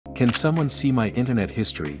Can someone see my internet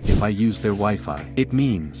history if I use their Wi-Fi? It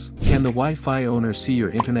means, can the Wi-Fi owner see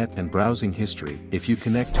your internet and browsing history if you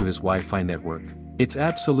connect to his Wi-Fi network? It's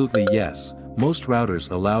absolutely yes. Most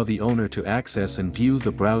routers allow the owner to access and view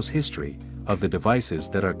the browse history of the devices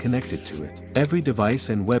that are connected to it. Every device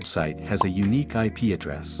and website has a unique IP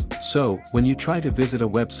address. So, when you try to visit a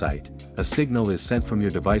website, a signal is sent from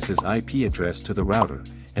your device's IP address to the router,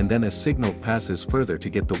 and then a signal passes further to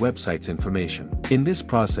get the website's information. In this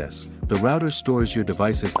process, the router stores your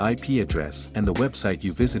device's IP address and the website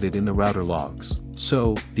you visited in the router logs.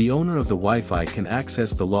 So, the owner of the Wi-Fi can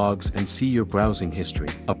access the logs and see your browsing history.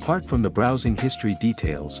 Apart from the browsing history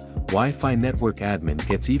details, Wi-Fi network admin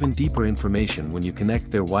gets even deeper information when you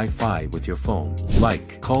connect their Wi-Fi with your phone,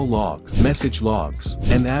 like call log, message logs,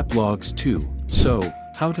 and app logs too. So,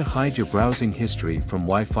 how to hide your browsing history from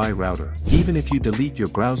Wi-Fi router. Even if you delete your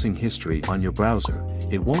browsing history on your browser,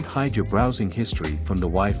 it won't hide your browsing history from the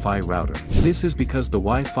Wi-Fi router. This is because the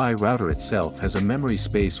Wi-Fi router itself has a memory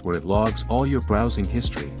space where it logs all your browsing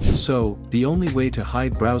history. So, the only way to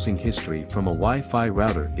hide browsing history from a Wi-Fi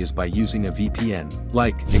router is by using a VPN,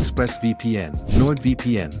 like ExpressVPN,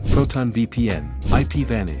 NordVPN, ProtonVPN,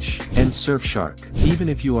 IPVanish, and Surfshark. Even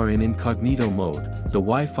if you are in incognito mode, the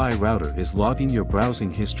Wi-Fi router is logging your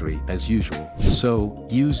browsing history as usual. So,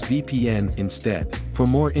 use VPN instead. For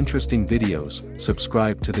more interesting videos,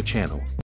 subscribe to the channel.